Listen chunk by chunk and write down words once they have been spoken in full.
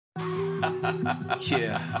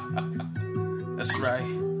Yeah, that's right.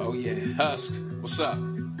 Oh yeah, Husk, what's up?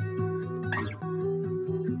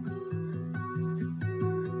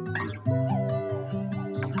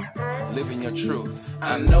 Living your truth.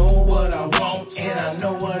 I know what I want and I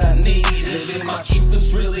know what I need. Living my truth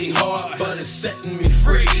is really hard, but it's setting me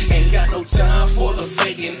free. Ain't got no time for the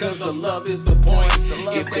faking, cause the love is the point.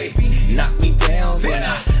 If they knock me down, then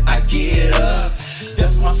I get up.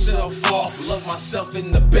 Dust myself off, love myself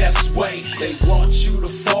in the best way. They want you to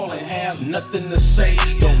fall and have nothing to say.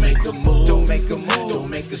 Don't make a move, don't make a move, don't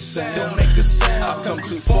make a sound, don't make a sound. I've come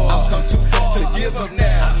too far to give up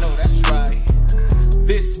now. I know that's right.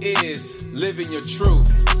 This is Living Your Truth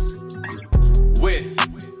with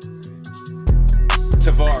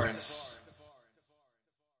Tavares.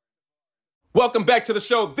 Welcome back to the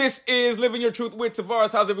show. This is Living Your Truth with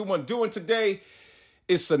Tavares. How's everyone doing today?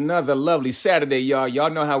 It's another lovely Saturday, y'all. Y'all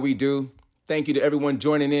know how we do. Thank you to everyone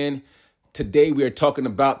joining in. Today we are talking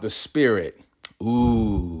about the spirit.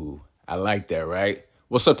 Ooh, I like that, right?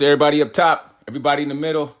 What's up to everybody up top, everybody in the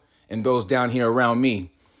middle, and those down here around me?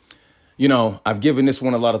 You know, I've given this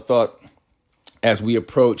one a lot of thought as we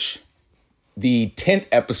approach the 10th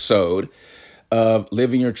episode of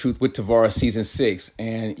Living Your Truth with Tavares Season 6.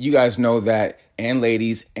 And you guys know that, and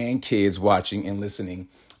ladies and kids watching and listening,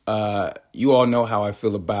 you all know how I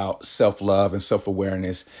feel about self-love and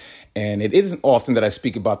self-awareness. And it isn't often that I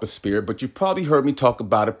speak about the spirit, but you've probably heard me talk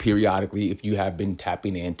about it periodically if you have been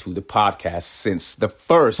tapping into the podcast since the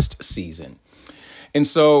first season. And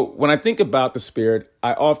so when I think about the spirit,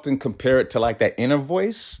 I often compare it to like that inner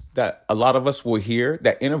voice that a lot of us will hear,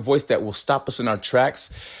 that inner voice that will stop us in our tracks,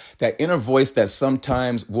 that inner voice that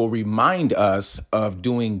sometimes will remind us of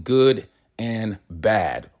doing good and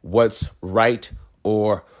bad, what's right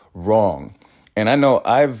or wrong. And I know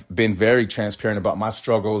I've been very transparent about my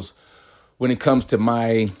struggles when it comes to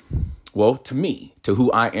to me, to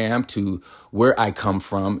who I am, to where I come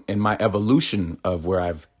from, and my evolution of where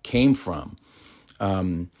I've came from.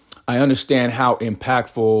 I understand how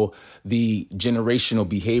impactful the generational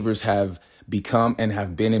behaviors have become and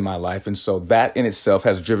have been in my life. And so that in itself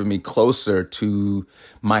has driven me closer to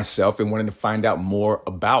myself and wanting to find out more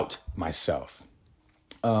about myself.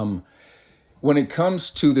 When it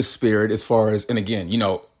comes to the spirit, as far as, and again, you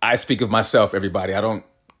know, I speak of myself, everybody. I don't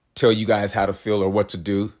tell you guys how to feel or what to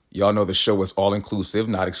do. Y'all know the show is all inclusive,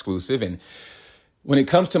 not exclusive. And when it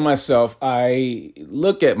comes to myself, I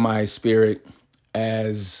look at my spirit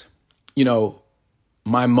as, you know,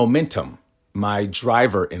 my momentum, my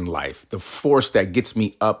driver in life, the force that gets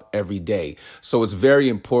me up every day. So it's very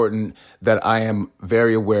important that I am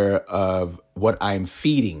very aware of what I'm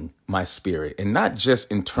feeding my spirit, and not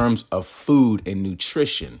just in terms of food and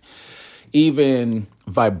nutrition, even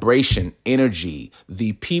vibration, energy,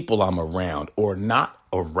 the people I'm around or not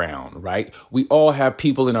around, right? We all have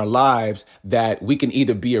people in our lives that we can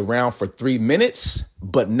either be around for 3 minutes,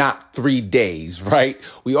 but not 3 days, right?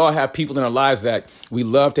 We all have people in our lives that we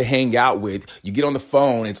love to hang out with. You get on the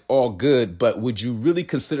phone, it's all good, but would you really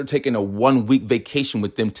consider taking a 1-week vacation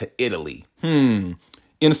with them to Italy? You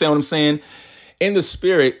understand what I'm saying? In the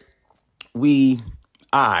spirit,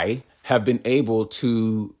 I have been able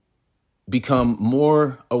to become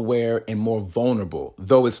more aware and more vulnerable,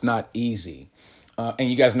 though it's not easy. And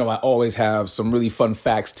you guys know I always have some really fun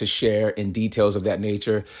facts to share and details of that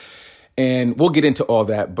nature. And we'll get into all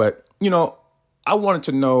that. But, you know, I wanted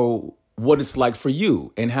to know what it's like for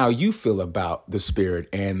you and how you feel about the spirit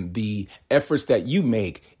and the efforts that you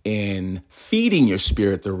make in feeding your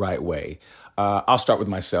spirit the right way. I'll start with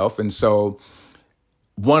myself. And so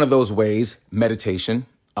one of those ways, meditation,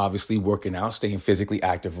 obviously working out, staying physically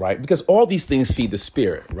active, right? Because all these things feed the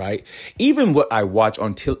spirit, right? Even what I watch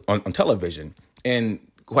on television. And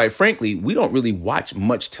quite frankly, we don't really watch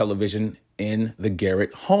much television in the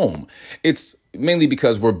Garrett home. It's mainly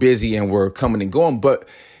because we're busy and we're coming and going. But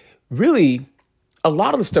really, a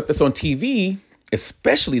lot of the stuff that's on TV,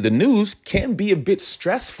 especially the news, can be a bit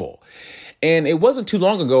stressful. And it wasn't too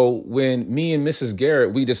long ago when me and Mrs.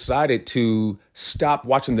 Garrett, we decided to stop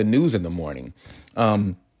watching the news in the morning.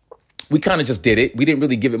 We kind of just did it. We didn't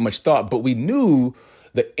really give it much thought, but we knew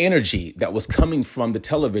the energy that was coming from the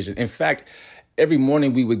television. In fact, every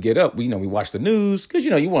morning we would get up, we watch the news because,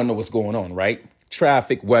 you want to know what's going on, right?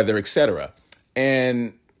 Traffic, weather, etc.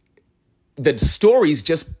 And the stories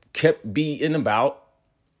just kept being about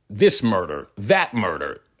this murder, that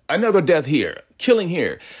murder, another death here, killing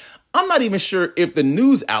here. I'm not even sure if the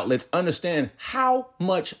news outlets understand how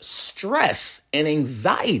much stress and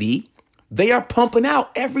anxiety they are pumping out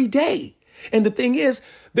every day. And the thing is,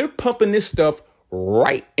 they're pumping this stuff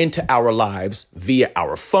right into our lives via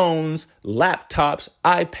our phones, laptops,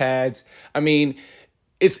 iPads. I mean,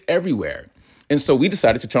 it's everywhere. And so we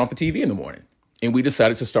decided to turn off the TV in the morning, and we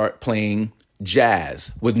decided to start playing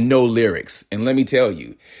jazz with no lyrics. And let me tell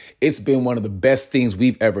you, it's been one of the best things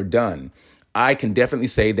we've ever done. I can definitely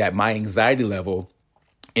say that my anxiety level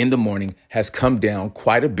in the morning has come down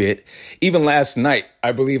quite a bit. Even last night,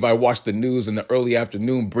 I believe I watched the news in the early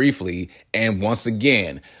afternoon briefly, and once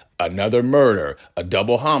again, another murder, a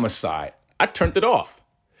double homicide. I turned it off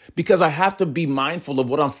because I have to be mindful of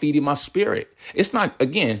what I'm feeding my spirit. It's not,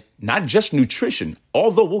 again, not just nutrition,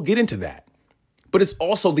 although we'll get into that, but it's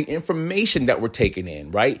also the information that we're taking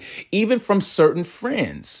in, right? Even from certain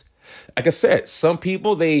friends. Like I said, some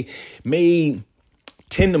people, they may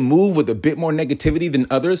tend to move with a bit more negativity than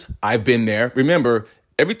others. I've been there. Remember,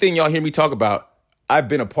 everything y'all hear me talk about, I've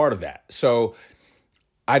been a part of that. So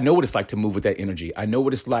I know what it's like to move with that energy. I know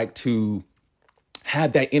what it's like to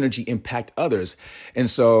have that energy impact others. And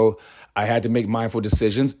so I had to make mindful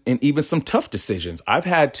decisions and even some tough decisions. I've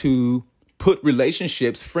had to put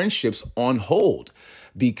relationships, friendships on hold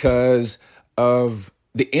because of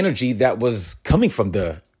the energy that was coming from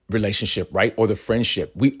the relationship, right? Or the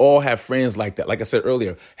friendship. We all have friends like that. Like I said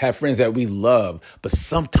earlier, have friends that we love, but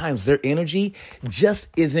sometimes their energy just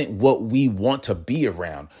isn't what we want to be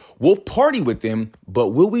around. We'll party with them, but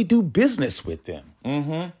will we do business with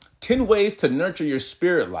them? 10 ways to nurture your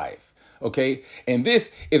spirit life. Okay. And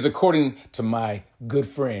this is according to my good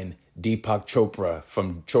friend, Deepak Chopra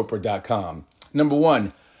from Chopra.com. Number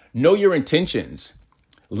 1, know your intentions.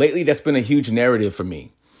 Lately, that's been a huge narrative for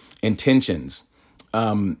me. Intentions.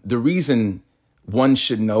 The reason one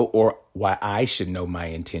should know, or why I should know my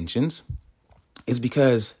intentions, is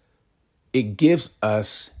because it gives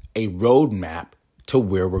us a roadmap to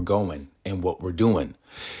where we're going and what we're doing.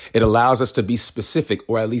 It allows us to be specific,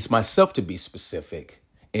 or at least myself to be specific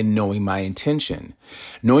in knowing my intention.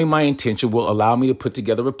 Knowing my intention will allow me to put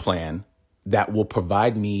together a plan that will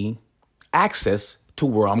provide me access to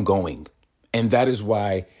where I'm going. And that is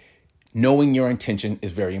why knowing your intention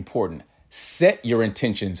is very important. Set your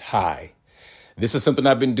intentions high. This is something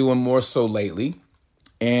I've been doing more so lately,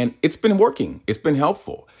 and it's been working. It's been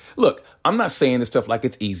helpful. Look, I'm not saying this stuff like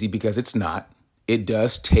it's easy, because it's not. It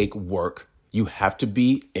does take work. You have to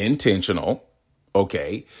be intentional,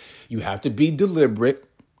 okay? You have to be deliberate,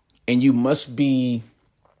 and you must be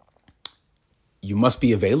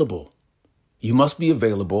available. You must be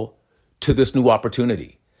available to this new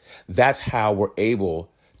opportunity. That's how we're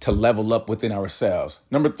able to level up within ourselves.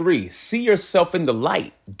 Number 3, see yourself in the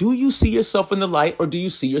light. Do you see yourself in the light, or do you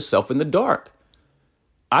see yourself in the dark?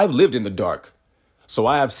 I've lived in the dark, so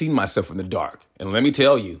I have seen myself in the dark. And let me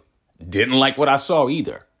tell you, didn't like what I saw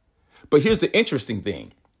either. But here's the interesting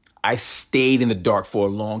thing. I stayed in the dark for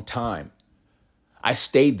a long time. I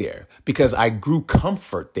stayed there because I grew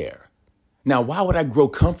comfort there. Now, why would I grow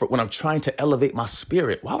comfort when I'm trying to elevate my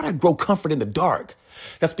spirit? Why would I grow comfort in the dark?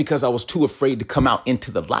 That's because I was too afraid to come out into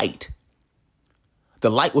the light. The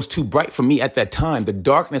light was too bright for me at that time. The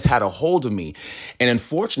darkness had a hold of me. And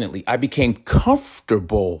unfortunately, I became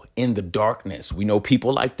comfortable in the darkness. We know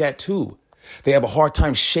people like that too. They have a hard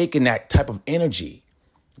time shaking that type of energy.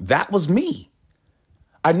 That was me.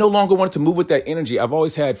 I no longer wanted to move with that energy. I've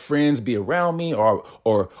always had friends be around me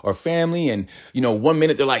or family. And, 1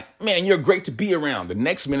 minute they're like, man, you're great to be around. The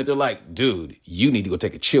next minute they're like, dude, you need to go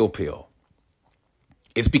take a chill pill.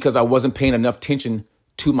 It's because I wasn't paying enough attention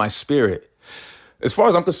to my spirit. As far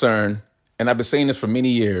as I'm concerned, and I've been saying this for many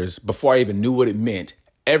years, before I even knew what it meant,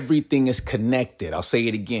 everything is connected. I'll say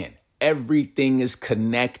it again. Everything is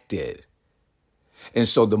connected. And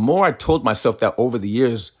so the more I told myself that over the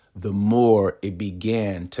years, the more it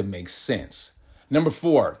began to make sense. Number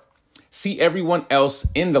 4, see everyone else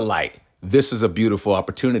in the light. This is a beautiful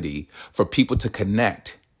opportunity for people to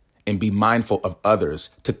connect and be mindful of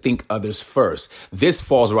others, to think others first. This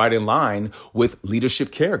falls right in line with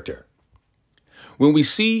leadership character. When we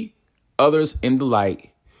see others in the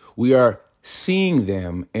light, we are seeing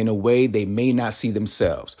them in a way they may not see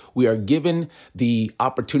themselves. We are given the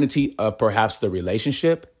opportunity of perhaps the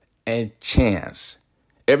relationship and chance.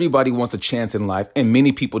 Everybody wants a chance in life, and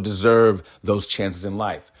many people deserve those chances in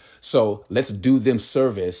life. So let's do them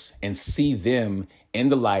service and see them in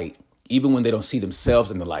the light, even when they don't see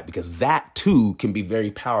themselves in the light, because that too can be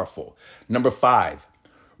very powerful. Number 5,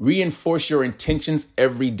 reinforce your intentions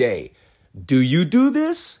every day. Do you do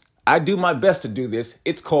this? I do my best to do this.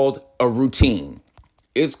 It's called a routine.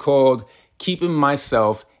 It's called keeping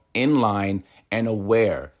myself in line and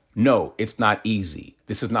aware. No, it's not easy.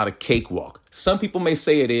 This is not a cakewalk. Some people may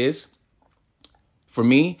say it is. For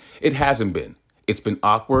me, it hasn't been. It's been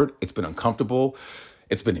awkward. It's been uncomfortable.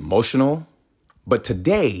 It's been emotional. But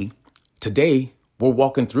today, we're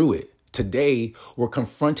walking through it. Today, we're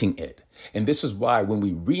confronting it. And this is why when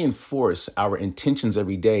we reinforce our intentions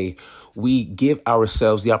every day, we give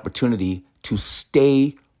ourselves the opportunity to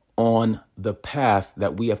stay on the path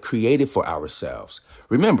that we have created for ourselves.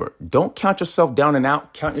 Remember, don't count yourself down and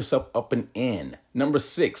out. Count yourself up and in. Number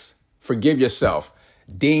 6, forgive yourself.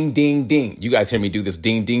 Ding, ding, ding. You guys hear me do this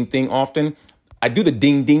ding, ding thing often. I do the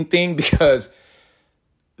ding, ding thing because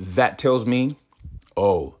that tells me,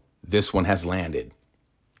 oh, this one has landed,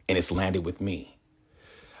 and it's landed with me.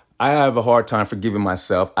 I have a hard time forgiving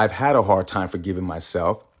myself. I've had a hard time forgiving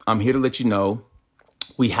myself. I'm here to let you know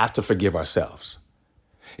we have to forgive ourselves.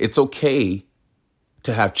 It's okay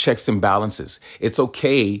to have checks and balances. It's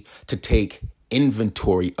okay to take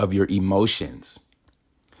inventory of your emotions.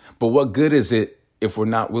 But what good is it if we're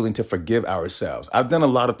not willing to forgive ourselves? I've done a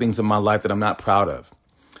lot of things in my life that I'm not proud of.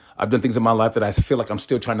 I've done things in my life that I feel like I'm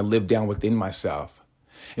still trying to live down within myself.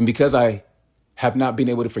 And because I have not been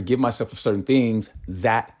able to forgive myself of certain things,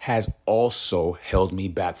 that has also held me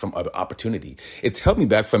back from other opportunity. It's held me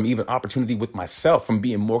back from even opportunity with myself, from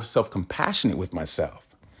being more self-compassionate with myself.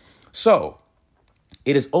 So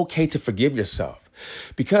it is okay to forgive yourself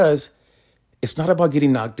because it's not about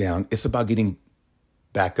getting knocked down. It's about getting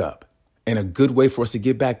back up. And a good way for us to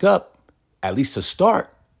get back up, at least to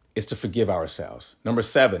start, is to forgive ourselves. Number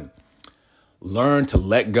 7, learn to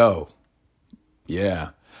let go.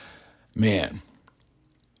 Yeah, man,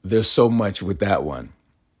 there's so much with that one.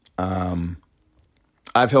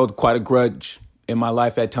 I've held quite a grudge in my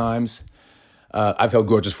life at times. I've held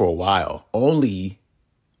grudges for a while, only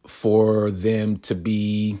for them to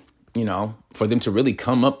be, for them to really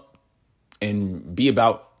come up and be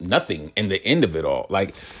about nothing in the end of it all.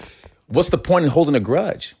 Like, what's the point in holding a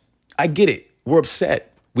grudge? I get it. We're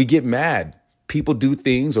upset. We get mad. People do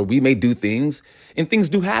things, or we may do things, and things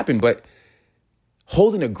do happen. But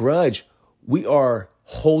holding a grudge, we are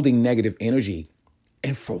holding negative energy.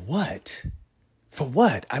 And for what? For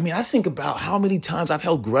what? I mean, I think about how many times I've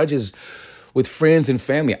held grudges with friends and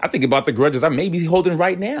family. I think about the grudges I may be holding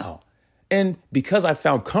right now. And because I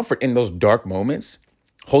found comfort in those dark moments,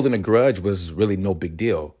 holding a grudge was really no big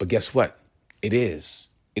deal. But guess what? It is.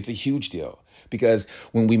 It's a huge deal. Because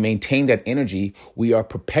when we maintain that energy, we are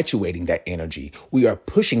perpetuating that energy. We are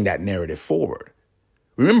pushing that narrative forward.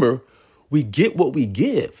 Remember, we get what we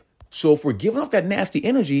give. So if we're giving off that nasty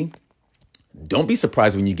energy, don't be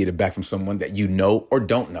surprised when you get it back from someone that you know or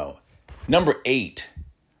don't know. Number 8,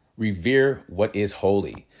 revere what is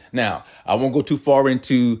holy. Now, I won't go too far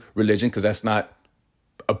into religion because that's not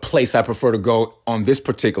a place I prefer to go on this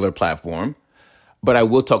particular platform. But I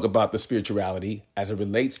will talk about the spirituality as it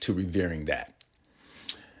relates to revering that.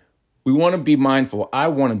 We want to be mindful. I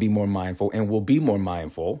want to be more mindful and will be more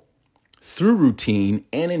mindful through routine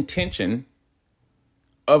and intention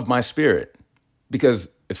of my spirit. Because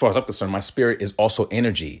as far as I'm concerned, my spirit is also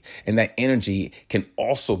energy. And that energy can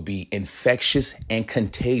also be infectious and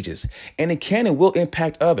contagious. And it can and will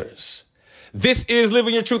impact others. This is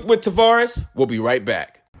Living Your Truth with Tavares. We'll be right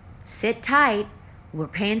back. Sit tight. We're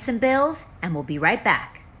paying some bills and we'll be right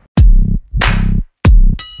back.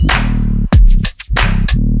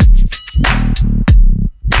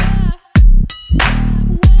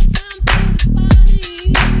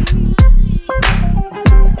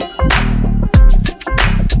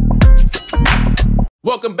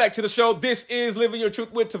 Welcome back to the show. This is Living Your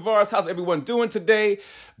Truth with Tavares. How's everyone doing today?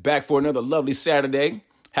 Back for another lovely Saturday.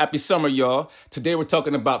 Happy summer, y'all. Today we're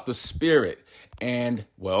talking about the spirit and,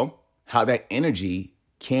 well, how that energy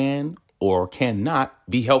can or cannot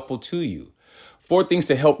be helpful to you. 4 things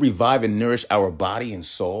to help revive and nourish our body and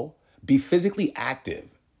soul. Be physically active.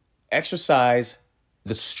 Exercise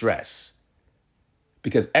the stress.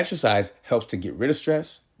 Because exercise helps to get rid of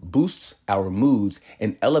stress, boosts our moods,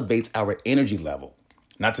 and elevates our energy level.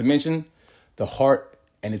 Not to mention the heart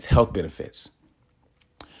and its health benefits.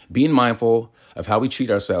 Being mindful of how we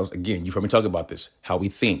treat ourselves. Again, you've heard me talk about this. How we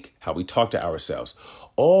think, how we talk to ourselves.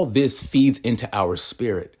 All this feeds into our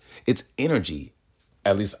spirit. It's energy.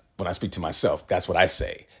 At least when I speak to myself, that's what I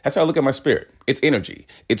say. That's how I look at my spirit. It's energy.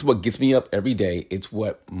 It's what gets me up every day. It's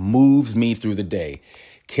what moves me through the day.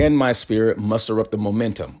 Can my spirit muster up the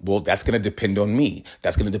momentum? Well, that's going to depend on me.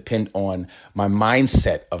 That's going to depend on my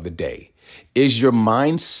mindset of the day. Is your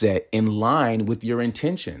mindset in line with your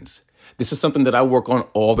intentions? This is something that I work on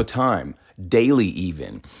all the time, daily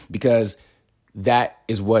even, because that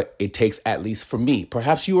is what it takes, at least for me.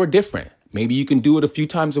 Perhaps you are different. Maybe you can do it a few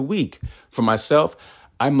times a week. For myself,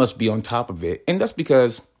 I must be on top of it. And that's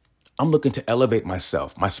because I'm looking to elevate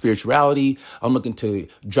myself, my spirituality. I'm looking to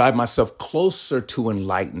drive myself closer to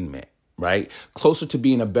enlightenment, right? Closer to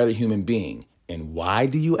being a better human being. And why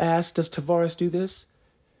do you ask, does Tavares do this?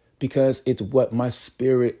 Because it's what my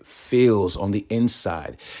spirit feels on the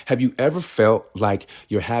inside. Have you ever felt like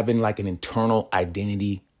you're having like an internal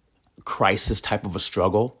identity crisis type of a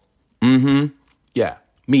struggle? Yeah,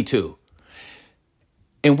 me too.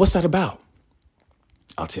 And what's that about?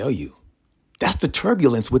 I'll tell you. That's the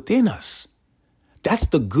turbulence within us. That's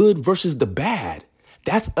the good versus the bad.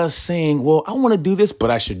 That's us saying, well, I want to do this,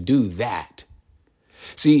 but I should do that.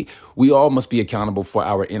 See, we all must be accountable for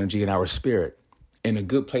our energy and our spirit. And a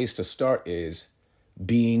good place to start is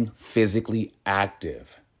being physically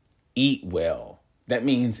active. Eat well. That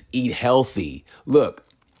means eat healthy. Look,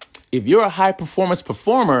 if you're a high performance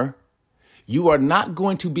performer, you are not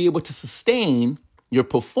going to be able to sustain your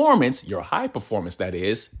performance, your high performance, that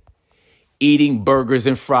is, eating burgers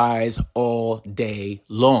and fries all day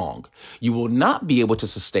long. You will not be able to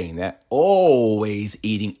sustain that. Always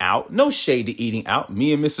eating out. No shade to eating out.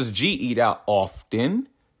 Me and Mrs. G eat out often.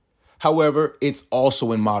 However, it's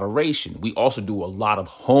also in moderation. We also do a lot of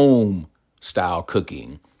home style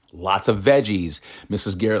cooking. Lots of veggies.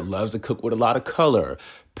 Mrs. Garrett loves to cook with a lot of color.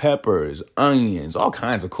 Peppers, onions, all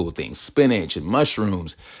kinds of cool things. Spinach and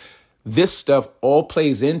mushrooms. This stuff all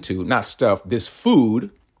plays into, this food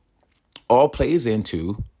all plays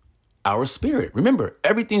into our spirit. Remember,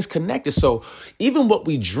 everything's connected. So even what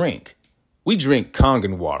we drink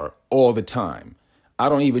Kangen water all the time. I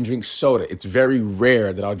don't even drink soda. It's very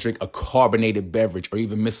rare that I'll drink a carbonated beverage, or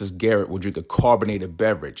even Mrs. Garrett will drink a carbonated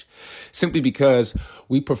beverage, simply because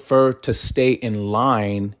we prefer to stay in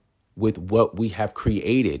line with what we have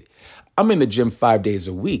created. I'm in the gym 5 days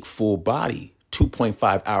a week, full body,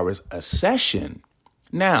 2.5 hours a session.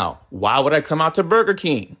 Now, why would I come out to Burger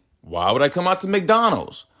King? Why would I come out to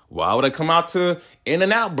McDonald's? Why would I come out to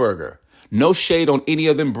In-N-Out Burger? No shade on any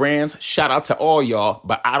of them brands. Shout out to all y'all,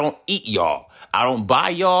 but I don't eat y'all. I don't buy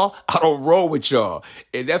y'all. I don't roll with y'all.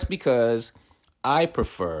 And that's because I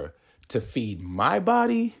prefer to feed my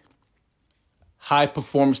body high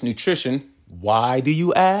performance nutrition. Why do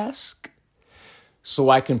you ask? So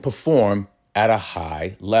I can perform at a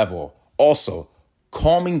high level. Also,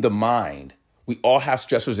 calming the mind. We all have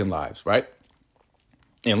stressors in lives, right?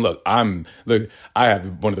 And look, I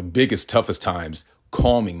have one of the biggest, toughest times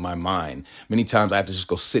calming my mind. Many times I have to just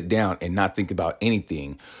go sit down and not think about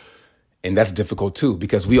anything. And that's difficult too,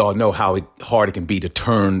 because we all know how hard it can be to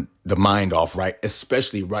turn the mind off, right?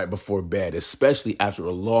 Especially right before bed, especially after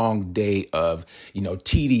a long day of,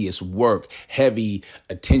 tedious work, heavy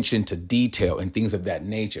attention to detail and things of that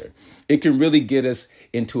nature. It can really get us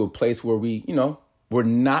into a place where we're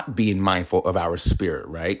not being mindful of our spirit,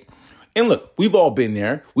 right? And look, we've all been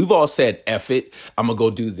there. We've all said, F it, I'm going to go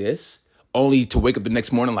do this, only to wake up the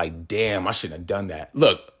next morning like, damn, I shouldn't have done that.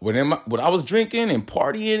 Look, when I was drinking and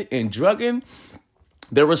partying and drugging,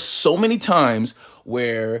 there were so many times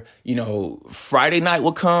where, Friday night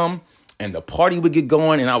would come and the party would get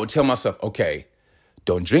going and I would tell myself, okay,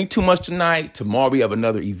 don't drink too much tonight. Tomorrow we have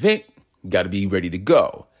another event. Got to be ready to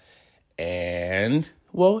go. And,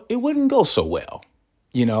 well, it wouldn't go so well,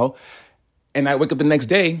 And I wake up the next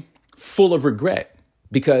day full of regret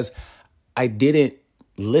because I didn't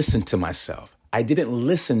listen to myself. I didn't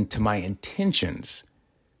listen to my intentions.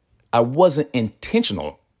 I wasn't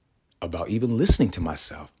intentional about even listening to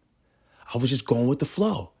myself. I was just going with the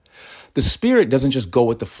flow. The spirit doesn't just go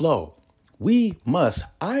with the flow.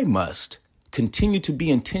 I must continue to be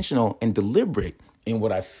intentional and deliberate in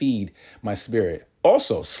what I feed my spirit.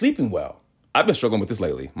 Also, sleeping well. I've been struggling with this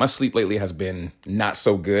lately. My sleep lately has been not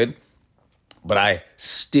so good, but I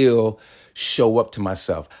still show up to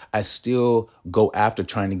myself. I still go after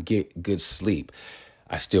trying to get good sleep.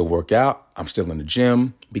 I still work out. I'm still in the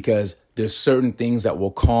gym because there's certain things that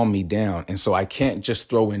will calm me down. And so I can't just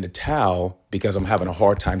throw in the towel because I'm having a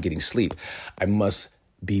hard time getting sleep. I must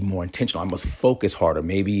be more intentional. I must focus harder.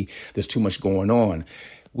 Maybe there's too much going on.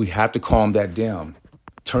 We have to calm that down.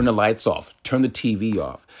 Turn the lights off. Turn the TV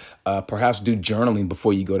off. Perhaps do journaling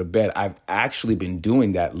before you go to bed. I've actually been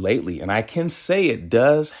doing that lately, and I can say it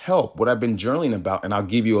does help. What I've been journaling about, and I'll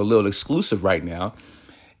give you a little exclusive right now,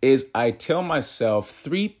 is I tell myself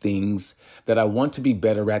 3 things that I want to be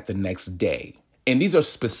better at the next day. And these are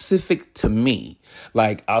specific to me.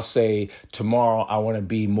 Like I'll say, tomorrow I want to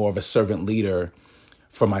be more of a servant leader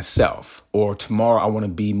for myself, or tomorrow I want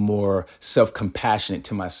to be more self-compassionate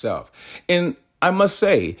to myself. And I must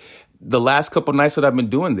say, the last couple nights that I've been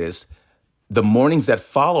doing this, the mornings that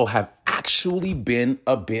follow have actually been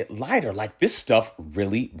a bit lighter. Like this stuff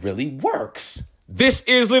really, really works. This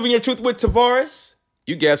is Living Your Truth with Tavares.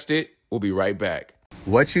 You guessed it. We'll be right back.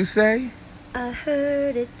 What you say? I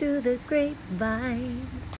heard it through the grapevine.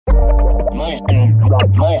 My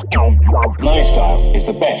style is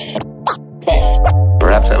the best.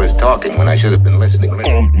 Perhaps I was talking when I should have been listening.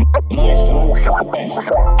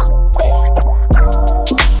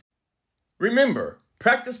 Remember,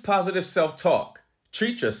 practice positive self-talk.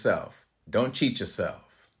 Treat yourself. Don't cheat yourself.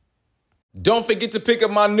 Don't forget to pick up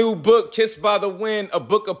my new book, Kissed by the Wind, A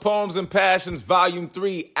Book of Poems and Passions, Volume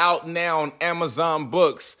 3, out now on Amazon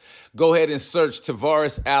Books. Go ahead and search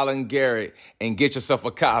Tavares Allen Garrett and get yourself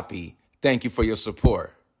a copy. Thank you for your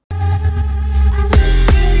support.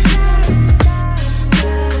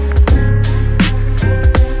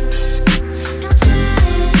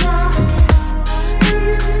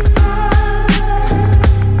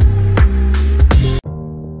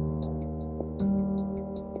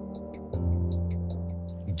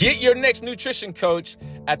 Get your next nutrition coach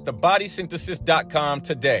at thebodysynthesis.com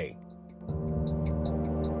today.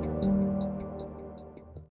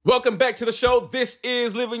 Welcome back to the show. This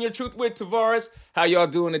is Living Your Truth with Tavares. How y'all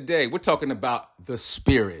doing today? We're talking about the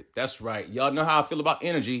spirit. That's right. Y'all know how I feel about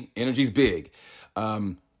energy. Energy's big.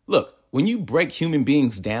 Look, when you break human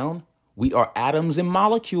beings down, we are atoms and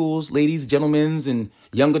molecules, ladies, gentlemen, and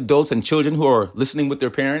young adults and children who are listening with their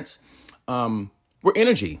parents. We're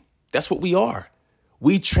energy. That's what we are.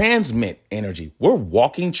 We transmit energy. We're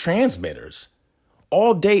walking transmitters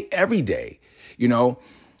all day, every day. You know,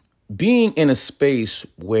 being in a space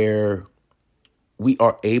where we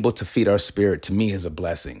are able to feed our spirit, to me, is a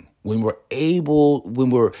blessing. When we're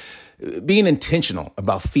being intentional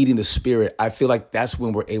about feeding the spirit, I feel like that's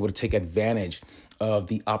when we're able to take advantage of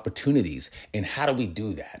the opportunities. And how do we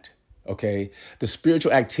do that? Okay, the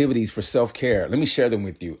spiritual activities for self-care. Let me share them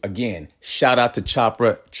with you. Again, shout out to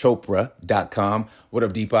Chopra.com. What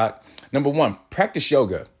up, Deepak? Number one, practice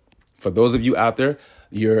yoga. For those of you out there,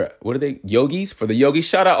 yogis? For the yogis,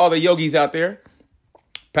 shout out all the yogis out there.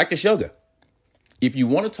 Practice yoga. If you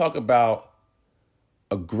want to talk about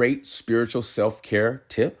a great spiritual self-care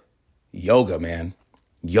tip, yoga, man.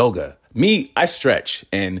 Yoga. Me, I stretch,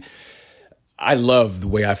 and I love the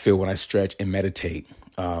way I feel when I stretch and meditate.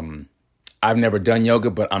 I've never done yoga,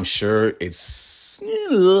 but I'm sure it's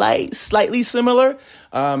slightly similar.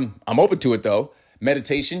 I'm open to it, though.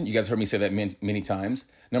 Meditation, you guys heard me say that many times.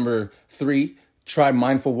 Number 3, try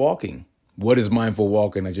mindful walking. What is mindful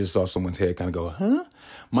walking? I just saw someone's head kind of go, huh?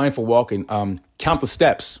 Mindful walking. Count the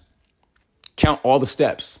steps. Count all the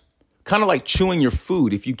steps. Kind of like chewing your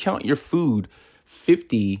food. If you count your food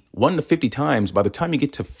 1 to 50 times, by the time you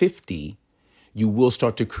get to 50, you will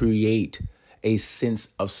start to create a sense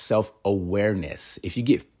of self-awareness. If you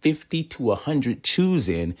get 50 to 100 chews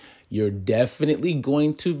in, you're definitely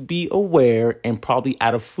going to be aware and probably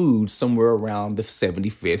out of food somewhere around the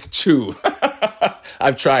 75th chew.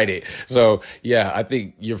 I've tried it. So yeah, I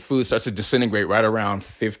think your food starts to disintegrate right around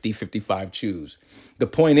 50, 55 chews. The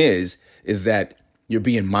point is that you're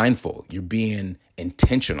being mindful, you're being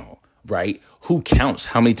intentional, right? Who counts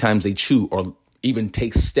how many times they chew or even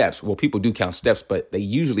take steps? Well, people do count steps, but they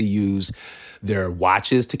usually use their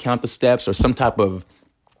watches to count the steps or some type of,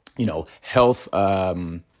 health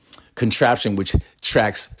contraption which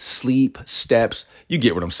tracks sleep, steps. You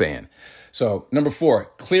get what I'm saying. So number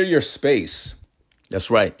 4, clear your space.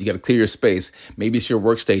 That's right. You got to clear your space. Maybe it's your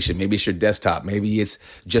workstation. Maybe it's your desktop. Maybe it's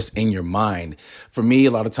just in your mind. For me,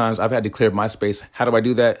 a lot of times I've had to clear my space. How do I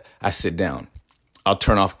do that? I sit down. I'll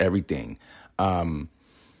turn off everything. A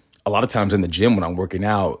lot of times in the gym when I'm working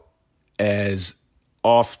out, as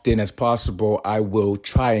often as possible, I will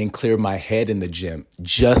try and clear my head in the gym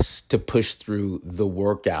just to push through the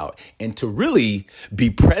workout and to really be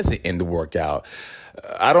present in the workout.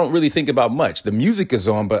 I don't really think about much. The music is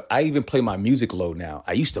on, but I even play my music low now.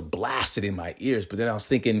 I used to blast it in my ears, but then I was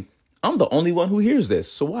thinking, I'm the only one who hears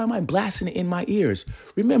this. So why am I blasting it in my ears?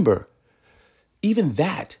 Remember, even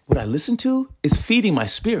that, what I listen to, is feeding my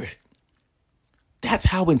spirit. That's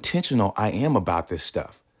how intentional I am about this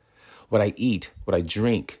stuff. What I eat, what I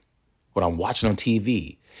drink, what I'm watching on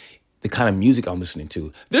TV, the kind of music I'm listening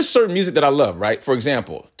to. There's certain music that I love, right? For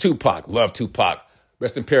example, Tupac, love Tupac.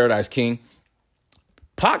 Rest in paradise, King.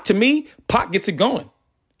 Pac, to me, Pac gets it going.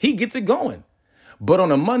 He gets it going. But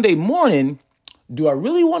on a Monday morning, do I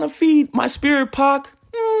really want to feed my spirit Pac?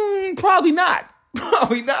 Probably not.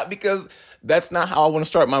 Probably not, because that's not how I want to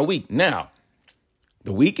start my week. Now,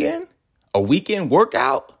 the weekend, a weekend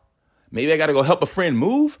workout, maybe I got to go help a friend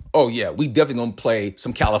move. Oh, yeah, we definitely going to play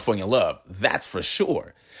some California Love. That's for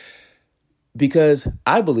sure. Because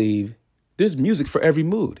I believe there's music for every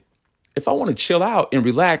mood. If I want to chill out and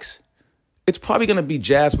relax it's probably going to be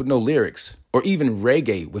jazz with no lyrics or even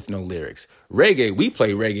reggae with no lyrics. Reggae, we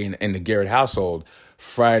play reggae in the Garrett household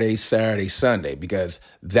Friday, Saturday, Sunday, because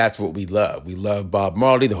that's what we love. We love Bob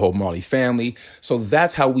Marley, the whole Marley family. So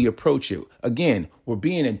that's how we approach it. Again, we're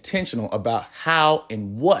being intentional about how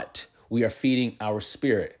and what we are feeding our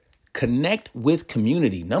spirit. Connect with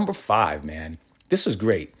community. Number 5, man. This is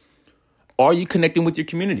great. Are you connecting with your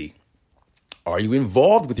community? Are you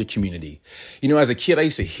involved with your community? You know, as a kid, I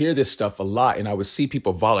used to hear this stuff a lot, and I would see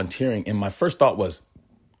people volunteering. And my first thought was,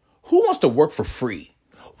 who wants to work for free?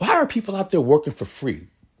 Why are people out there working for free?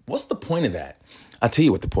 What's the point of that? I'll tell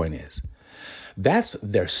you what the point is. That's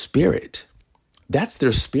their spirit. That's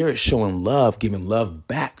their spirit showing love, giving love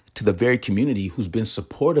back to the very community who's been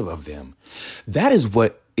supportive of them. That is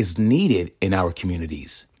what is needed in our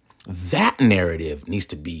communities. That narrative needs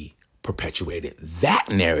to be perpetuated. That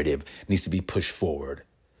narrative needs to be pushed forward.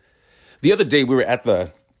 The other day we were at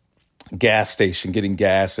the gas station getting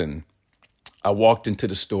gas, and I walked into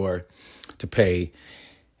the store to pay,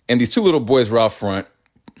 and these 2 little boys were out front,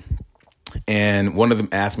 and one of them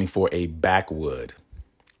asked me for a backwood.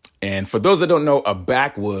 And for those that don't know, a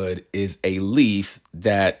backwood is a leaf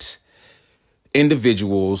that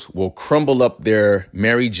individuals will crumble up their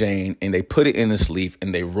Mary Jane, and they put it in this leaf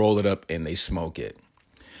and they roll it up and they smoke it.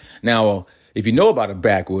 Now, if you know about a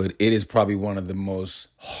backwood, it is probably one of the most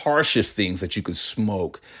harshest things that you could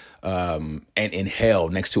smoke and inhale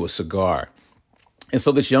next to a cigar. And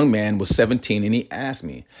so this young man was 17 and he asked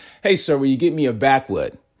me, "Hey, sir, will you get me a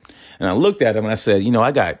backwood?" And I looked at him and I said, "You know,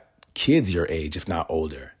 I got kids your age, if not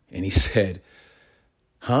older." And he said,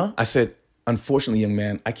 "Huh?" I said, "Unfortunately, young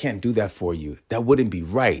man, I can't do that for you. That wouldn't be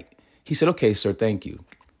right." He said, "Okay, sir, thank you."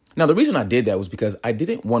 Now, the reason I did that was because I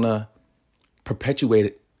didn't want to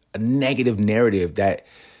perpetuate a negative narrative that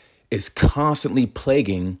is constantly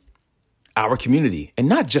plaguing our community, and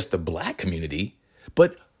not just the Black community,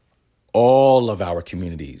 but all of our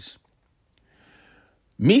communities.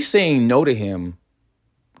 Me saying no to him,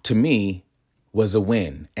 to me, was a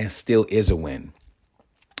win and still is a win.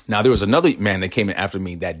 Now, there was another man that came in after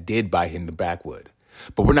me that did buy him the backwood,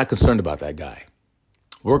 but we're not concerned about that guy.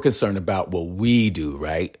 We're concerned about what we do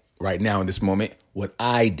right now in this moment, what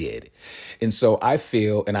I did. And so I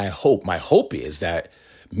feel, and I hope, my hope is that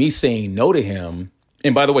me saying no to him,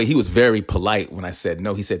 and by the way, he was very polite when I said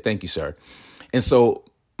no. He said, "Thank you, sir." And so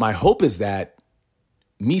my hope is that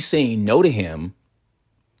me saying no to him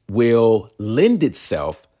will lend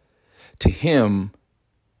itself to him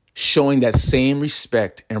showing that same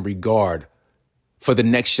respect and regard for the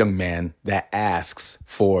next young man that asks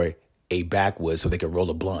for a backwood so they can roll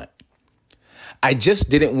a blunt. I just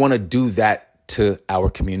didn't want to do that to our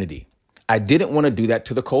community. I didn't want to do that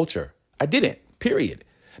to the culture. I didn't, period.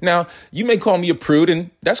 Now, you may call me a prude, and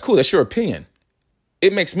that's cool. That's your opinion.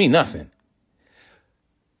 It makes me nothing.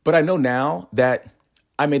 But I know now that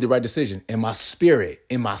I made the right decision, and my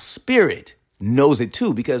spirit knows it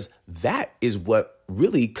too, because that is what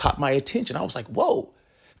really caught my attention. I was like, whoa,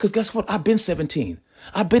 because guess what? I've been 17.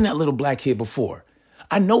 I've been that little Black kid before.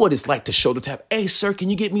 I know what it's like to shoulder tap. "Hey, sir, can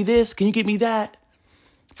you get me this? Can you get me that?"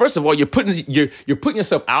 First of all, you're putting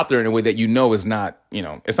yourself out there in a way that you know is not,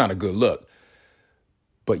 it's not a good look.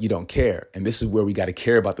 But you don't care. And this is where we got to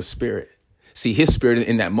care about the spirit. See, his spirit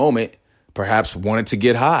in that moment perhaps wanted to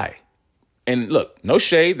get high. And look, no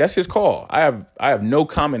shade, that's his call. I have no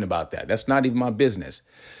comment about that. That's not even my business.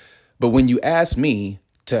 But when you ask me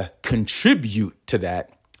to contribute to that,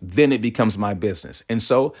 then it becomes my business. And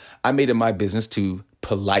so I made it my business to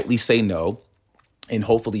politely say no and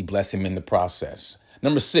hopefully bless him in the process.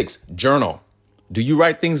 Number 6, journal. Do you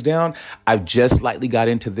write things down? I've just lightly got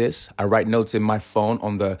into this. I write notes in my phone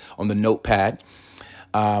on the notepad.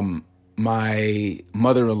 My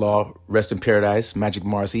mother-in-law, rest in paradise, Magic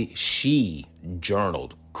Marcy, she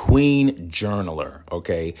journaled. Queen journaler,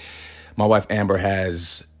 okay? My wife Amber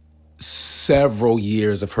has several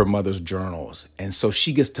years of her mother's journals. And so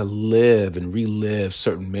she gets to live and relive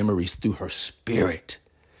certain memories through her spirit.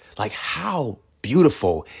 Like, how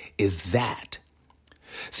beautiful is that?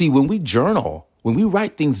 See, when we journal, when we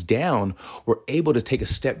write things down, we're able to take a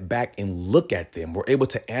step back and look at them. We're able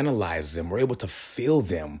to analyze them. We're able to feel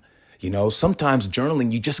them. Sometimes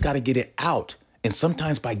journaling, you just got to get it out. And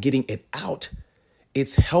sometimes by getting it out,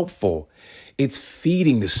 it's helpful. It's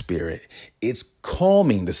feeding the spirit. It's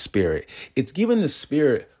calming the spirit. It's giving the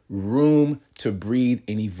spirit room to breathe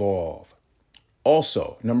and evolve.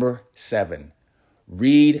 Also, number 7,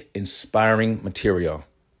 read inspiring material.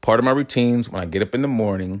 Part of my routines when I get up in the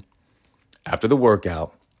morning after the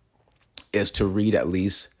workout is to read at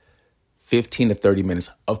least 15 to 30 minutes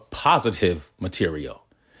of positive material.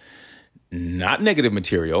 Not negative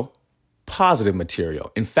material, positive material.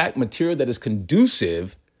 In fact, material that is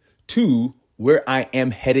conducive to where I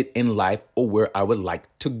am headed in life or where I would like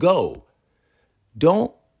to go.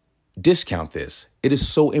 Don't discount this. It is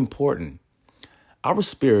so important. Our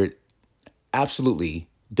spirit absolutely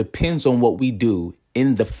depends on what we do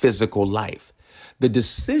in the physical life. The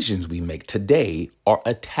decisions we make today are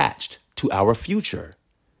attached to our future.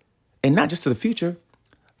 And not just to the future,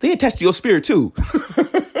 they attach to your spirit too.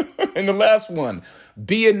 And the last one,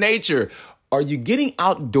 be in nature. Are you getting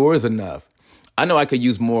outdoors enough? I know I could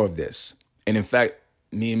use more of this. And in fact,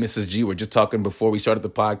 me and Mrs. G were just talking before we started the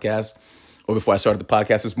podcast, or before I started the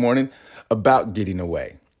podcast this morning, about getting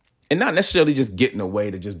away. And not necessarily just getting away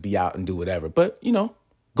to just be out and do whatever, but,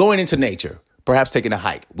 going into nature, perhaps taking a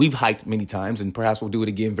hike. We've hiked many times, and perhaps we'll do it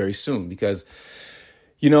again very soon because,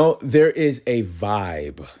 there is a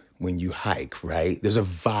vibe when you hike, right? There's a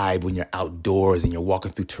vibe when you're outdoors and you're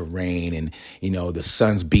walking through terrain and, the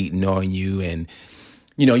sun's beating on you and,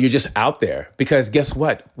 you're just out there. Because guess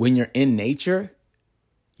what? When you're in nature,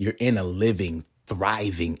 you're in a living,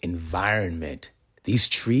 thriving environment. These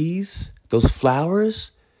trees, those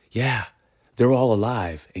flowers, yeah, they're all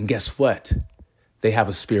alive. And guess what? They have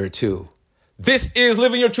a spirit too. This is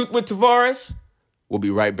Living Your Truth with Tavares. We'll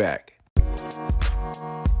be right back.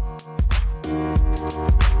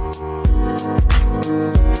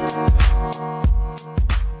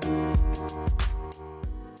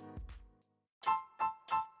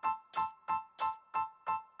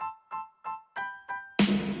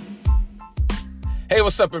 Hey,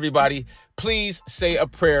 what's up, everybody? Please say a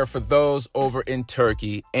prayer for those over in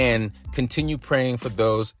Turkey and continue praying for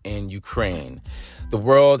those in Ukraine. The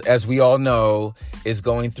world, as we all know, is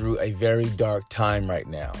going through a very dark time right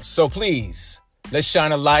now. So please, let's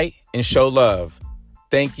shine a light and show love.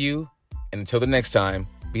 Thank you. And until the next time,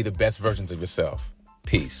 be the best versions of yourself.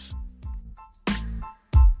 Peace.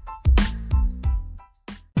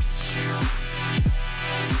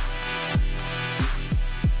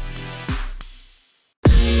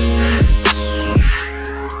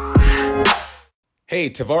 Hey,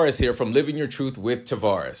 Tavares here from Living Your Truth with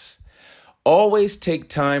Tavares. Always take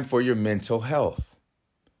time for your mental health.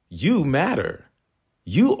 You matter.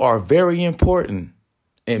 You are very important,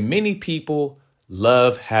 and many people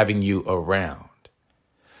love having you around.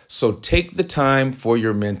 So take the time for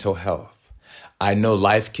your mental health. I know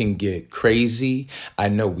life can get crazy. I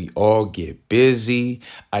know we all get busy.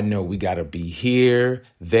 I know we got to be here,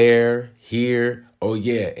 there, here. Oh,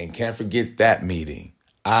 yeah, and can't forget that meeting.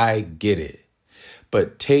 I get it.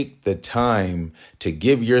 But take the time to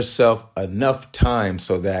give yourself enough time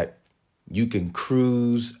so that you can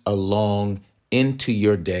cruise along into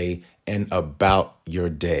your day and about your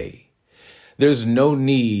day. There's no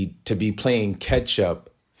need to be playing catch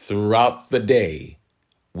up throughout the day.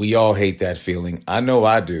 We all hate that feeling. I know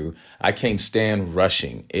I do. I can't stand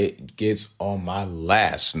rushing. It gets on my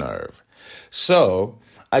last nerve. So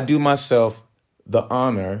I do myself the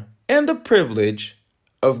honor and the privilege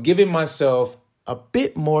of giving myself a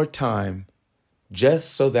bit more time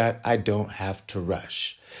just so that I don't have to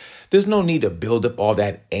rush. There's no need to build up all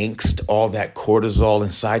that angst, all that cortisol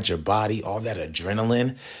inside your body, all that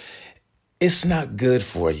adrenaline. It's not good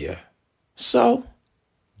for you. So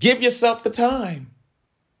give yourself the time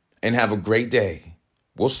and have a great day.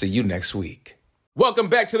 We'll see you next week. Welcome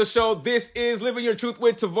back to the show. This is Living Your Truth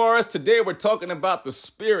with Tavares. Today we're talking about the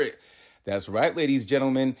spirit. That's right, ladies,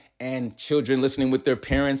 gentlemen, and children listening with their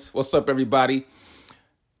parents. What's up, everybody?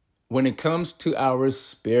 When it comes to our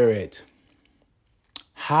spirit,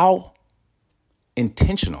 how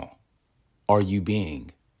intentional are you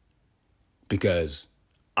being? Because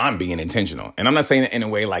I'm being intentional. And I'm not saying it in a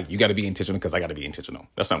way like you got to be intentional because I got to be intentional.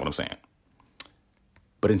 That's not what I'm saying.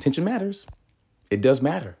 But intention matters. It does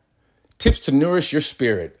matter. Tips to nourish your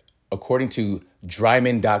spirit, according to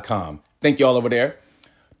dryman.com. Thank you all over there.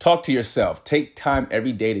 Talk to yourself. Take time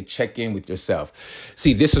every day to check in with yourself.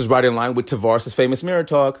 See, this is right in line with Tavares' famous mirror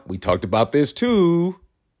talk. We talked about this too.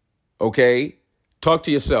 Okay? Talk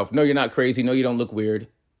to yourself. No, you're not crazy. No, you don't look weird.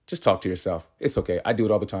 Just talk to yourself. It's okay. I do it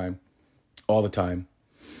all the time. All the time.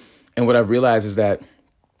 And what I've realized is that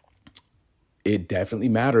it definitely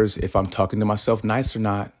matters if I'm talking to myself nice or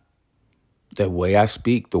not. The way I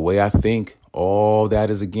speak, the way I think, all that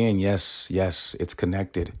is, again, yes, it's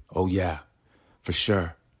connected. Oh, yeah, for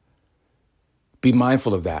sure. Be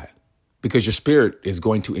mindful of that because your spirit is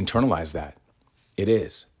going to internalize that. It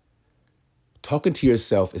is. Talking to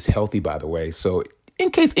yourself is healthy, by the way. So in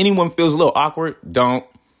case anyone feels a little awkward, don't.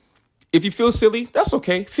 If you feel silly, that's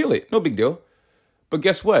okay. Feel it. No big deal. But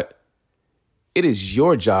guess what? It is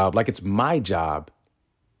your job, like it's my job,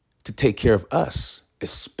 to take care of us,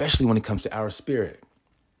 especially when it comes to our spirit.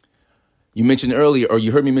 You mentioned earlier, or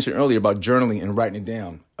you heard me mention earlier about journaling and writing it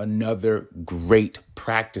down. Another great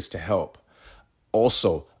practice to help.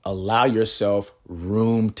 Also, allow yourself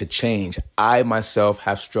room to change. I myself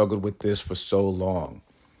have struggled with this for so long.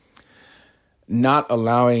 Not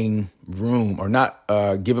allowing room or not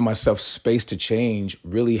giving myself space to change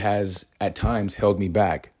really has at times held me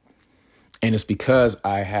back. And it's because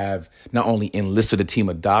I have not only enlisted a team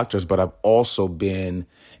of doctors, but I've also been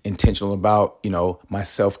intentional about, my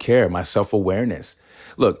self-care, my self-awareness.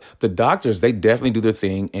 Look, the doctors, they definitely do their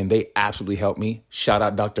thing and they absolutely help me. Shout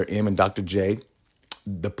out Dr. M and Dr. J.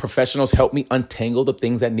 The professionals help me untangle the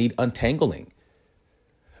things that need untangling.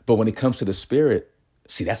 But when it comes to the spirit,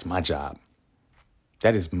 see, that's my job.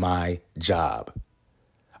 That is my job.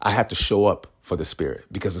 I have to show up for the spirit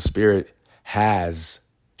because the spirit has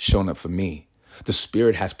shown up for me. The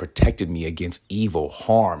spirit has protected me against evil,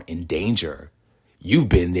 harm, and danger. You've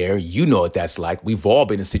been there. You know what that's like. We've all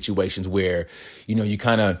been in situations where, you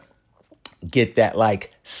kind of get that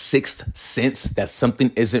like sixth sense that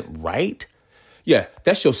something isn't right. Yeah,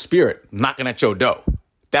 that's your spirit knocking at your door.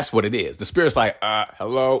 That's what it is. The spirit's like,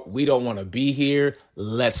 hello, we don't want to be here.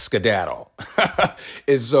 Let's skedaddle.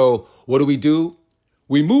 And so what do?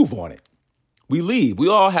 We move on it. We leave. We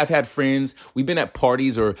all have had friends. We've been at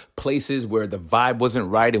parties or places where the vibe wasn't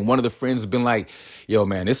right. And one of the friends has been like, yo,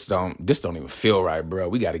 man, this don't even feel right, bro.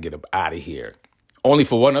 We got to get up out of here. Only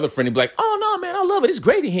for one other friend to be like, oh, no, man, I love it. It's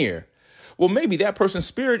great in here. Well, maybe that person's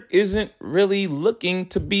spirit isn't really looking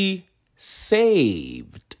to be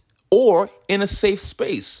saved or in a safe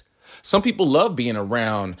space. Some people love being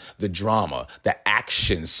around the drama, the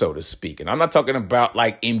action, so to speak. And I'm not talking about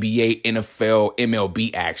like NBA, NFL,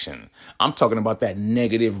 MLB action. I'm talking about that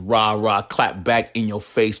negative, rah, clap back in your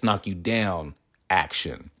face, knock you down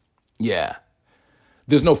action. Yeah.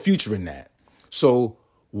 There's no future in that. So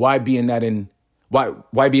why be in that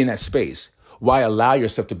why be in that space? Why allow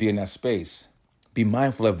yourself to be in that space? Be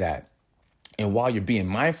mindful of that. And while you're being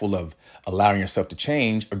mindful of allowing yourself to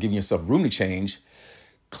change or giving yourself room to change,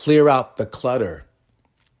 clear out the clutter.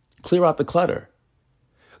 Clear out the clutter.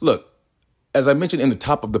 Look, as I mentioned in the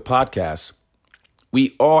top of the podcast,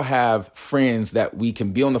 we all have friends that we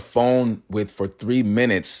can be on the phone with for 3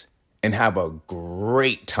 minutes and have a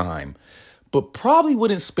great time, but probably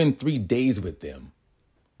wouldn't spend 3 days with them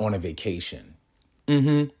on a vacation.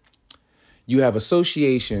 You have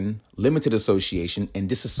association, limited association, and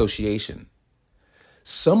disassociation.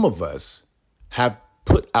 Some of us have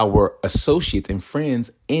put our associates and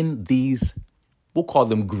friends in these, we'll call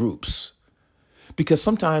them groups. Because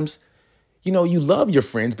sometimes, you love your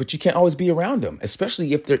friends, but you can't always be around them,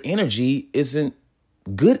 especially if their energy isn't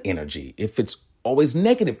good energy, if it's always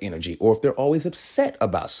negative energy, or if they're always upset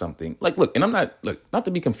about something. Like, look, and not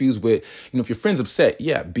to be confused with, if your friend's upset,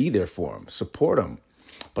 yeah, be there for them, support them.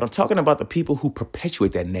 But I'm talking about the people who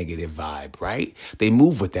perpetuate that negative vibe, right? They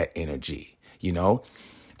move with that energy,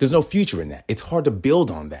 There's no future in that. It's hard to build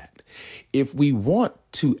on that. If we want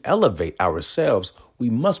to elevate ourselves, we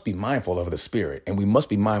must be mindful of the spirit and we must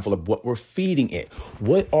be mindful of what we're feeding it.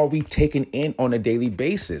 What are we taking in on a daily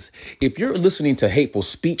basis? If you're listening to hateful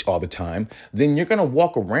speech all the time, then you're going to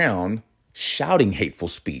walk around shouting hateful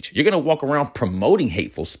speech. You're going to walk around promoting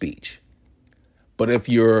hateful speech. But if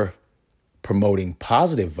you're promoting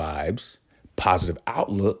positive vibes, positive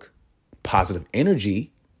outlook, positive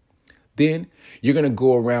energy, then you're going to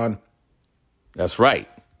go around, that's right,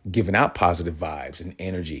 giving out positive vibes and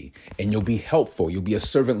energy, and you'll be helpful. You'll be a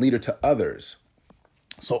servant leader to others.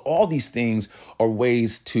 So all these things are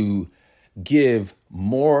ways to give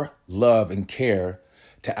more love and care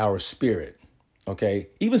to our spirit, okay?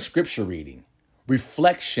 Even scripture reading,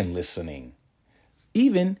 reflection listening,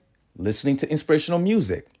 even listening to inspirational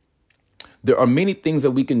music. There are many things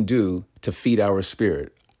that we can do to feed our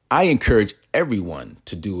spirit. I encourage everyone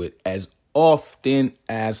to do it as often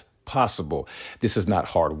as possible. This is not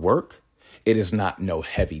hard work. It is not no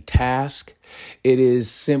heavy task. It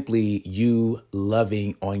is simply you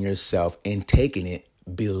loving on yourself and taking it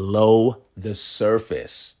below the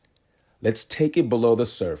surface. Let's take it below the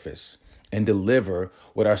surface and deliver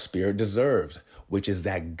what our spirit deserves, which is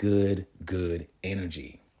that good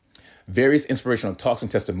energy. Various inspirational talks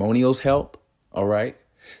and testimonials help, all right?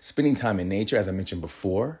 Spending time in nature, as I mentioned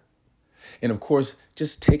before. And of course,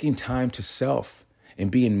 just taking time to self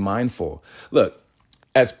and being mindful. Look,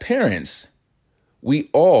 as parents, we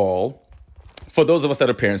all, for those of us that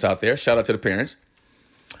are parents out there, shout out to the parents,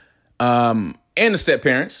 and the step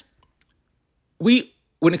parents,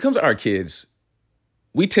 when it comes to our kids,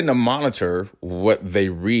 we tend to monitor what they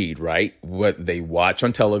read, right? What they watch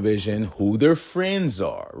on television, who their friends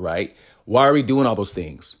are, right? Why are we doing all those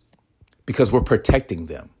things? Because we're protecting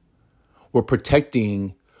them. We're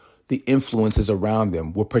protecting the influences around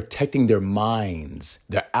them. We're protecting their minds,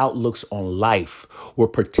 their outlooks on life. We're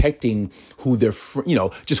protecting who they're,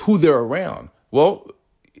 just who they're around. Well,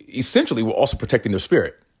 essentially, we're also protecting their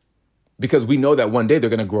spirit because we know that one day they're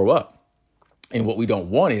going to grow up. And what we don't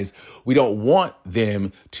want is we don't want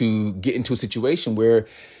them to get into a situation where,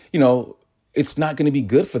 it's not going to be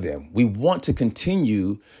good for them. We want to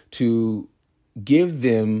continue to give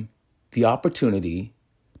them the opportunity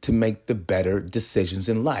to make the better decisions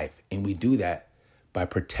in life. And we do that by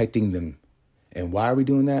protecting them. And why are we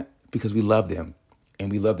doing that? Because we love them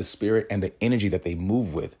and we love the spirit and the energy that they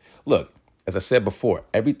move with. Look, as I said before,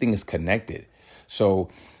 everything is connected. So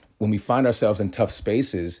when we find ourselves in tough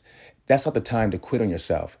spaces, that's not the time to quit on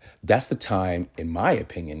yourself. That's the time, in my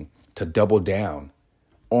opinion, to double down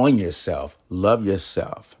on yourself, love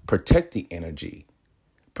yourself, protect the energy,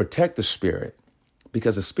 protect the spirit,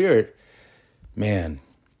 because the spirit, man,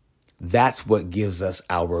 that's what gives us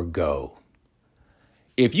our go.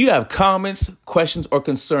 If you have comments, questions, or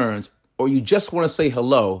concerns, or you just want to say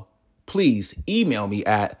hello, please email me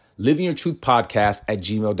at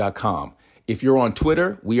livingyourtruthpodcast@gmail.com. If you're on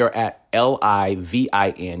Twitter, we are at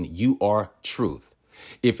LIVINUR-Truth.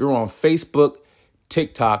 If you're on Facebook,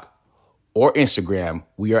 TikTok, or Instagram,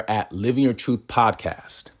 we are at Living Your Truth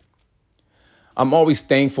Podcast. I'm always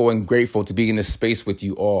thankful and grateful to be in this space with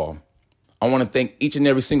you all. I want to thank each and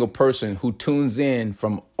every single person who tunes in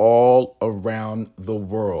from all around the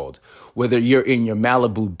world. Whether you're in your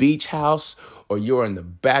Malibu beach house or you're in the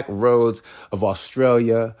back roads of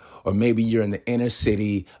Australia, or maybe you're in the inner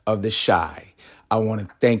city of the Chi. I want to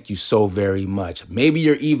thank you so very much. Maybe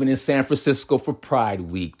you're even in San Francisco for Pride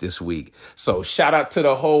Week this week. So shout out to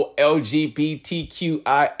the whole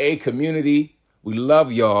LGBTQIA community. We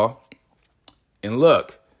love y'all. And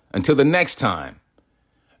look, until the next time,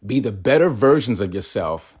 be the better versions of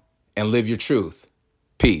yourself and live your truth.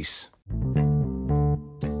 Peace.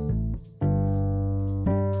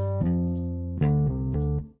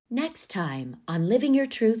 Next time on Living Your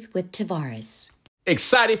Truth with Tavares.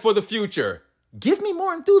 Excited for the future. Give me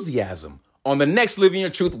more enthusiasm on the next Living Your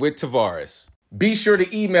Truth with Tavares. Be sure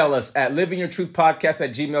to email us at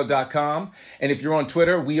livingyourtruthpodcast@gmail.com. And if you're on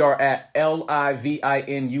Twitter, we are at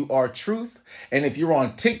LIVINUR-Truth. And if you're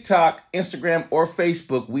on TikTok, Instagram, or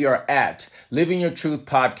Facebook, we are at Living Your Truth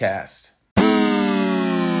Podcast.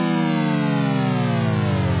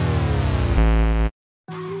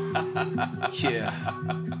 Yeah,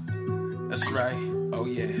 that's right. Oh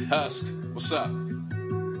yeah, Husk, what's up?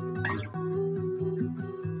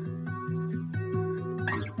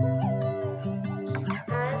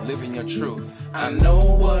 Living your truth. I know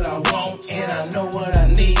what I want and I know what I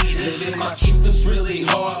need. Living my truth is really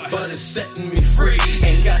hard, but it's setting me free.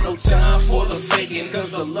 Ain't got no time for the faking,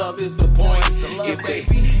 cause the love is the point. If they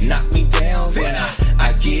knock me down, then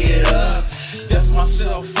I get up. Dust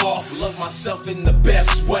myself off, love myself in the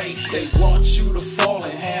best way. They want you to fall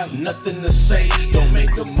and have nothing to say. Don't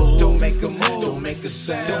make a move, don't make a move, don't make a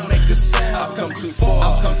sound, don't make a sound. I've come too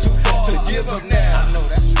far to give up now. I know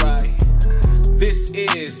that's right. This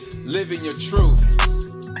is Living Your Truth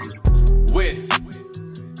with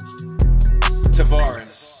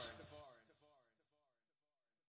Tavares.